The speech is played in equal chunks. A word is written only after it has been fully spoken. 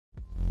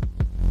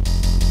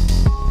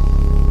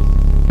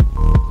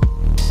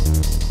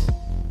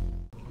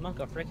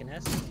freaking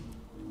S.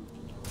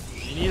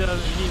 You need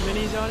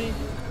mini, Johnny?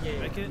 Yeah.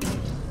 Make it.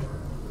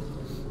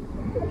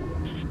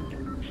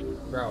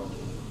 Bro.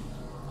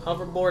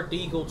 Hoverboard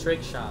Deagle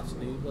trick shots,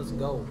 dude. Let's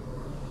go.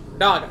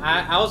 Dog,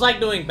 I was like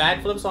doing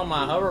backflips on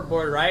my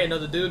hoverboard, right? And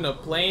there's a dude in a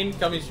plane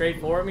coming straight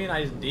for me, and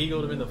I just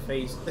deagled him in the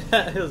face.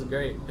 It was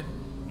great.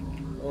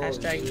 Oh,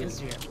 Hashtag shit.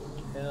 Instagram.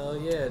 Hell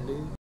yeah,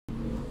 dude.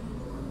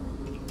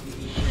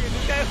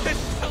 This guy was,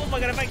 oh my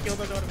god, if I killed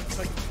him, I would have been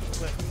fucking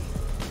flipped.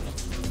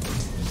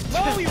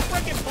 No, you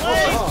freaking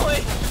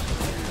play!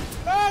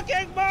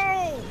 Fucking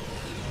move!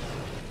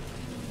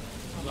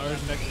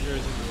 Lars next to yours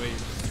is the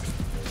wave.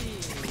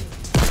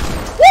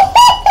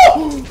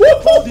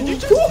 Did you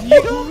just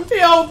deagle?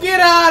 Yo, get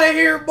out of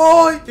here,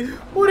 boy!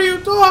 What are you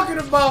talking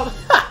about?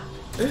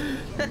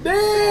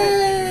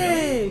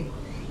 Dang!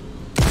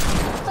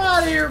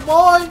 Out of here,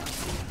 boy!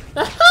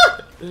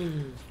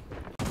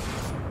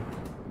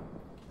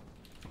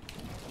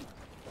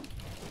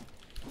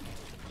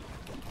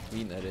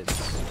 Mean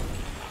edits.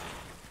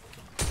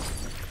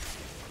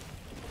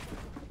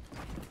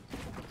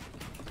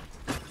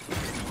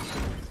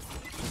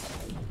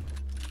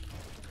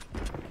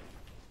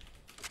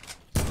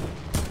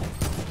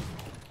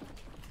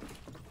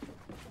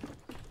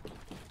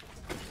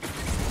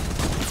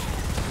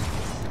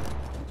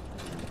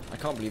 I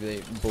can't believe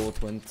they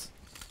both went.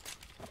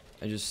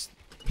 I just.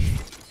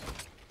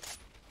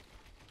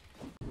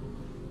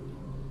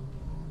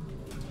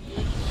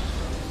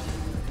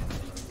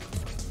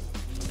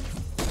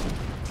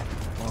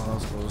 Oh, that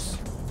was close.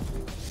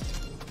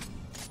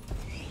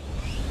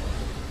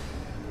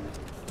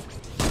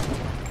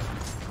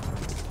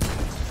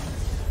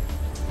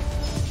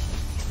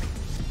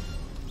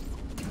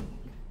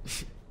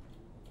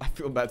 I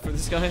feel bad for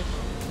this guy.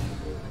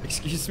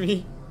 Excuse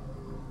me.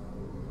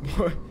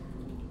 What?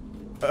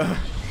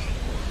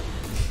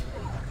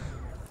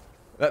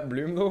 That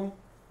bloom though?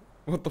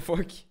 What the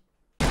fuck?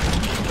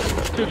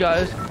 Two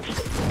guys.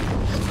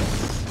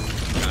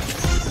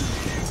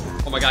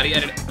 Oh my god, he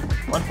edited.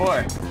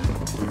 1-4.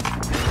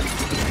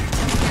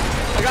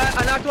 I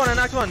knocked one.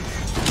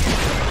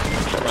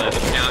 Bro, that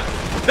doesn't count.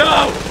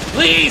 No!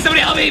 Please,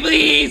 somebody help me,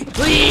 please!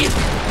 Please!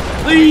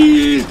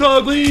 Please,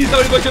 dog, please!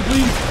 Somebody push it,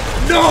 please!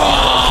 No!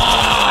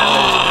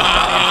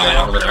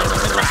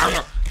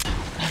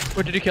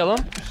 What, did you kill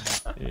him?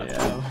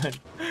 Yeah.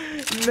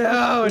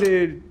 No,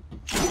 dude.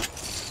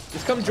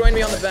 Just come join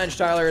me on the bench,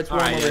 Tyler. It's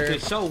warm over here.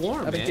 It's so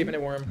warm, I've been man. keeping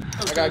it warm.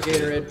 I got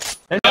Gatorade.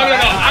 No,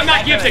 I'm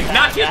not gifting,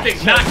 not gifting.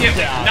 Yo,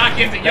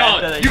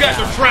 you guys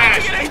are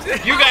trash.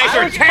 You guys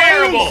are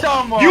terrible.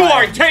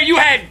 You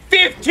had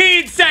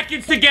 15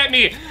 seconds to get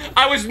me.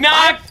 I was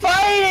not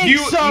fighting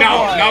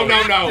someone.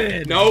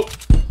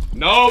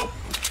 Nope.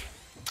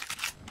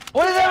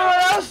 What is everyone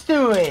else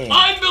doing?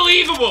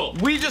 Unbelievable.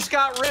 We just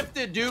got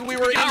rifted, dude. We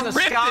were in the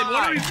sky.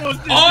 What are we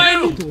supposed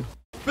to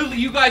do?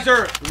 You guys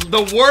are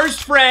the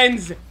worst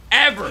friends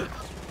ever.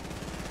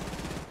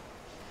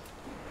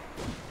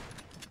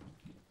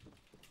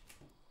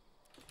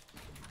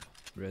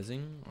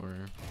 Rezzing or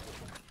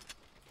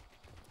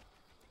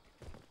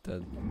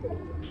dead?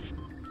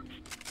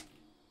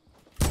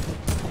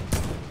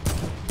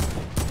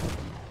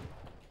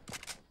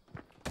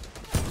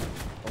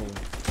 Oh.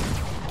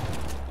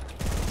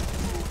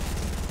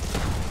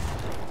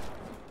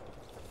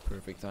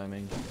 Perfect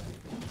timing.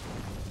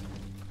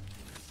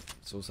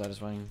 So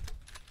satisfying.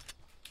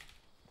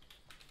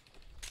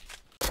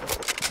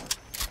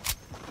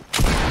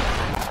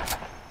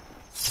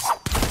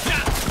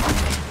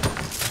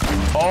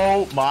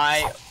 Oh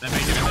my. That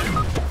made it in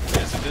there.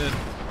 Yes, it did.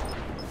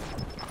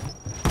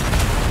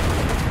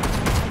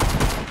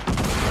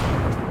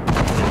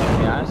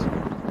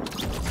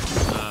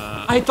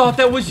 I thought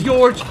that was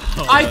your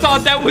trap.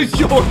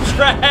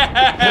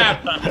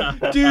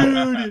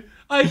 Dude,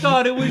 I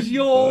thought it was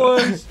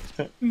yours.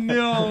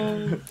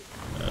 No.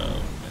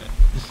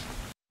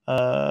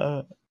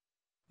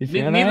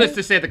 Needless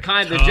to say,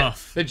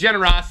 the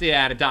generosity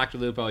out of Dr.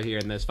 Lupo here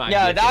in this fight.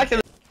 Yeah, Dr.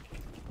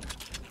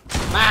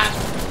 Matt,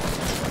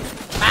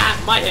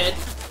 my head.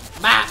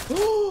 Matt.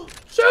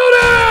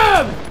 Shoot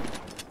him!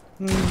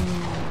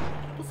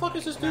 What the fuck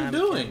is this dude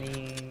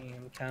doing?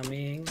 I'm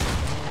coming.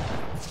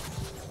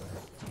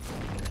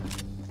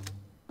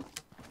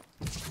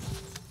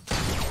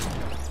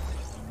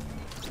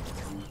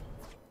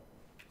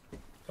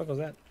 What was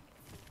that?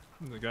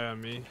 The guy on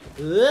me.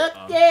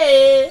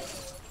 Okay.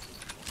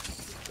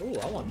 Ooh,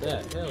 I want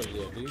that. Hell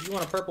yeah, dude. You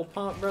want a purple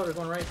pump, bro? There's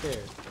one right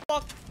there.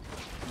 Fuck!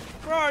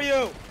 Where are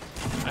you?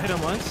 I hit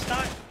him once.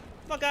 Stop!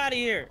 Fuck out of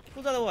here!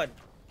 Who's the other one?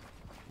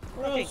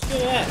 Where else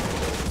shit at?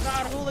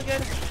 Not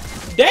hooligan.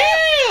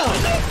 Damn!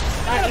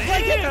 I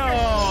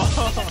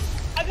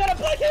gotta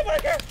play Game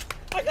Breaker!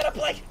 I gotta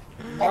play!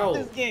 Bro. Fuck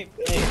this game!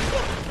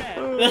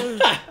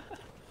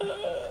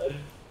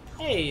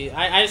 Hey,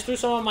 I just threw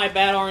some of my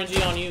bad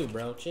RNG on you,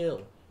 bro.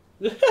 Chill.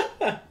 This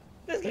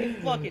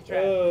game's fucking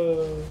trash.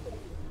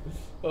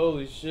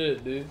 Holy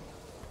shit, dude.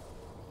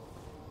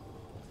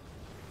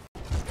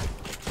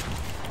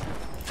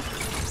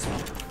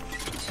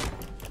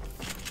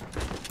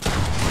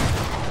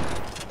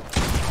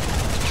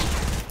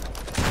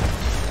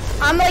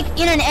 I'm like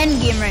in an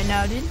end game right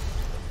now, dude.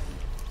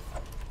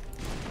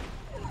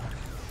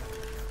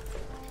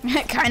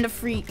 Kind of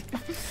freak.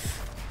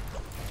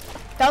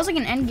 That was like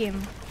an end game.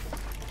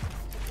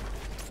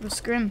 It was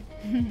scrim.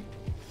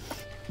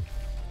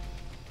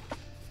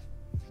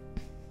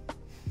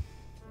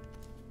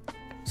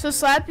 So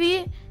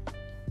Slappy.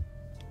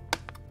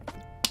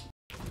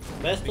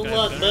 Best of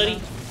luck,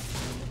 buddy.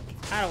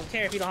 I don't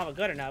care if you don't have a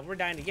gun or not. We're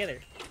dying together.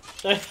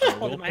 We'll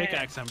Holding my hand.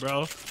 pickaxe him,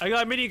 bro. I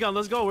got a minigun.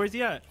 Let's go. Where's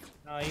he at?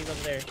 No, he's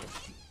over there.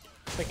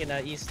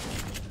 Freaking east.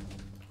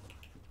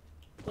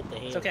 What the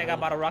hell? It's okay, I got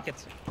bottle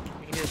rockets.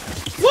 We can do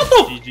this. What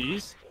the?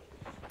 GG's.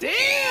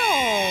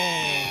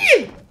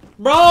 Damn!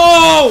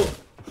 Bro!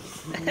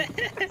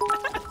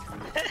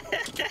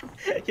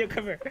 Yo,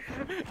 come here.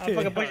 I'll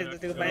fucking push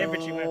this with my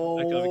infantry weapon.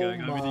 I got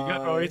minigun.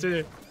 Oh, he's in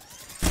there.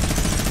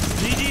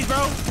 GG's,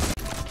 bro.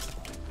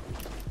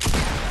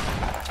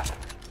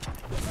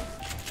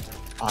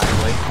 I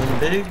like him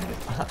big.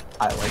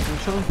 I like him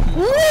chunky.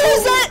 What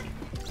is that?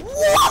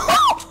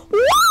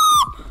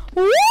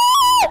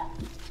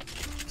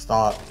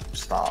 Stop.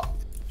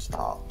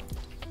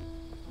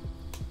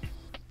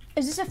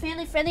 Is this a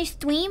family-friendly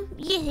stream?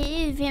 Yeah, it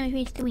is a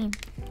family-friendly stream.